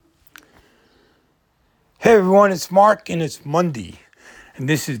Hey everyone, it's Mark and it's Monday, and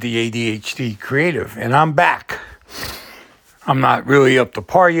this is the ADHD Creative, and I'm back. I'm not really up to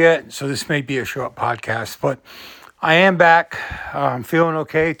par yet, so this may be a short podcast, but I am back. I'm feeling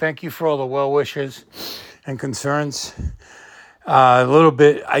okay. Thank you for all the well wishes and concerns. A little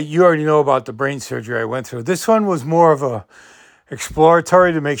bit, you already know about the brain surgery I went through. This one was more of a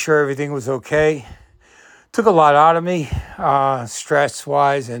exploratory to make sure everything was okay. Took a lot out of me,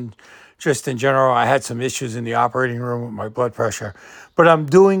 stress-wise, and just in general. I had some issues in the operating room with my blood pressure, but I'm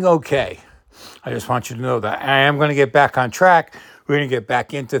doing okay. I just want you to know that I am going to get back on track. We're going to get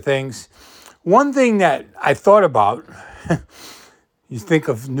back into things. One thing that I thought about, you think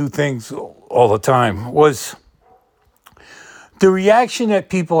of new things all the time, was the reaction that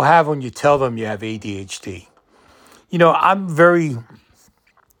people have when you tell them you have ADHD. You know, I'm very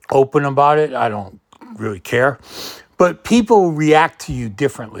open about it. I don't really care. But people react to you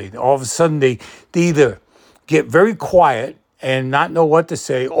differently. All of a sudden, they either get very quiet and not know what to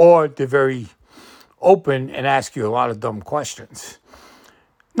say, or they're very open and ask you a lot of dumb questions.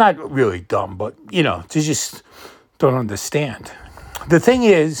 Not really dumb, but, they just don't understand. The thing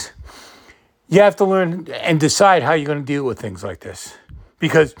is, you have to learn and decide how you're going to deal with things like this.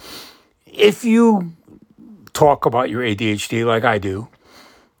 Because if you talk about your ADHD like I do,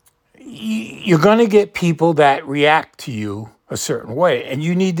 you're going to get people that react to you a certain way. And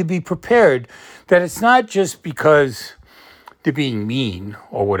you need to be prepared that it's not just because they're being mean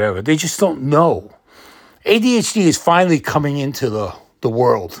or whatever. They just don't know. ADHD is finally coming into the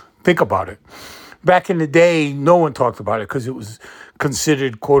world. Think about it. Back in the day, no one talked about it because it was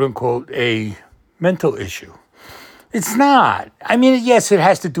considered, quote unquote, a mental issue. It's not. I mean, yes, it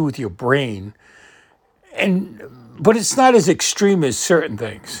has to do with your brain, but it's not as extreme as certain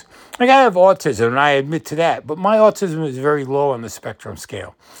things. Like, I have autism, and I admit to that, but my autism is very low on the spectrum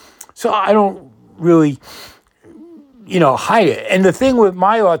scale. So I don't really, hide it. And the thing with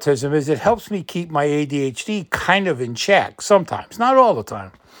my autism is it helps me keep my ADHD kind of in check sometimes, not all the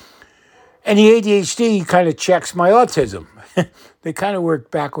time. And the ADHD kind of checks my autism. They kind of work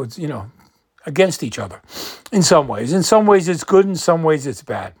backwards, against each other in some ways. In some ways it's good, in some ways it's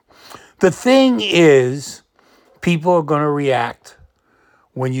bad. The thing is, people are going to react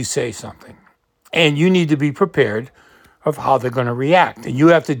when you say something. And you need to be prepared of how they're going to react. And you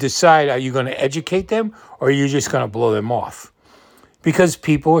have to decide, are you going to educate them or are you just going to blow them off? Because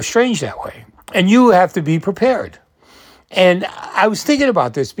people are strange that way. And you have to be prepared. And I was thinking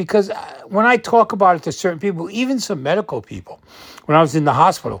about this because when I talk about it to certain people, even some medical people, when I was in the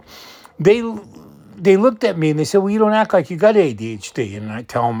hospital, they looked at me and they said, well, you don't act like you got ADHD. And I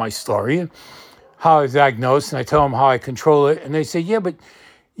tell them my story and how I was diagnosed, and I tell them how I control it. And they say, yeah, but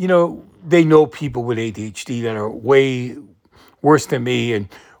they know people with ADHD that are way worse than me,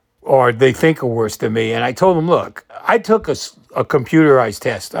 or they think are worse than me. And I told them, look, I took a computerized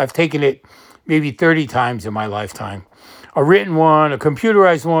test. I've taken it maybe 30 times in my lifetime. A written one, a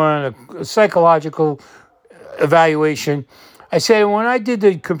computerized one, a psychological evaluation. I said, when I did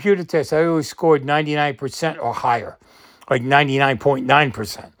the computer test, I always scored 99% or higher, like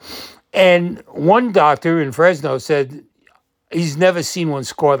 99.9%. And one doctor in Fresno said he's never seen one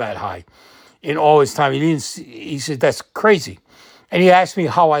score that high in all his time. He said, that's crazy. And he asked me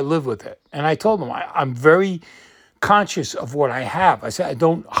how I live with it. And I told him, I'm very conscious of what I have. I said, I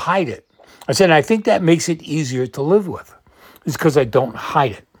don't hide it. I said, I think that makes it easier to live with. It's because I don't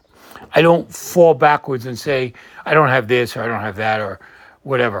hide it. I don't fall backwards and say, I don't have this or I don't have that or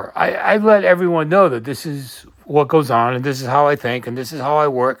whatever. I let everyone know that this is what goes on and this is how I think and this is how I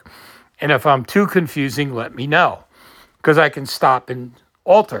work. And if I'm too confusing, let me know, because I can stop and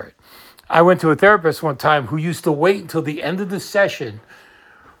alter it. I went to a therapist one time who used to wait until the end of the session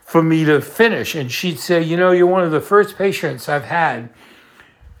for me to finish. And she'd say, you're one of the first patients I've had,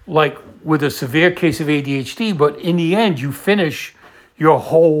 like with a severe case of ADHD, but in the end, you finish your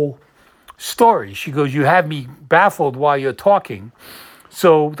whole story. She goes, you have me baffled while you're talking.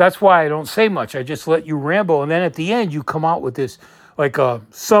 So that's why I don't say much. I just let you ramble. And then at the end, you come out with this, like a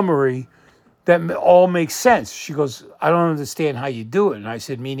summary that all makes sense. She goes, I don't understand how you do it. And I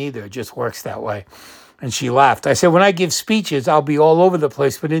said, me neither. It just works that way. And she laughed. I said, when I give speeches, I'll be all over the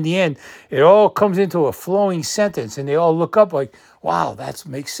place. But in the end, it all comes into a flowing sentence. And they all look up like, wow, that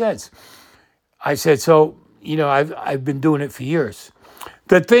makes sense. I said, so, I've been doing it for years.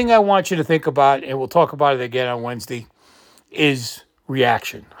 The thing I want you to think about, and we'll talk about it again on Wednesday, is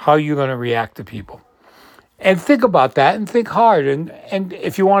reaction. How you're going to react to people. And think about that and think hard. And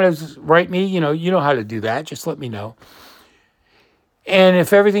if you want to write me, you know how to do that. Just let me know. And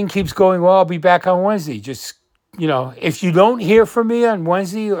if everything keeps going well, I'll be back on Wednesday. Just if you don't hear from me on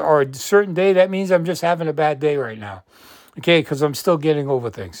Wednesday or a certain day, that means I'm just having a bad day right now. Okay, because I'm still getting over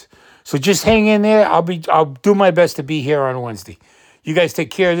things. So just hang in there. I'll do my best to be here on Wednesday. You guys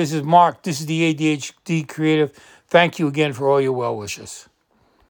take care. This is Mark. This is the ADHD Creative. Thank you again for all your well wishes.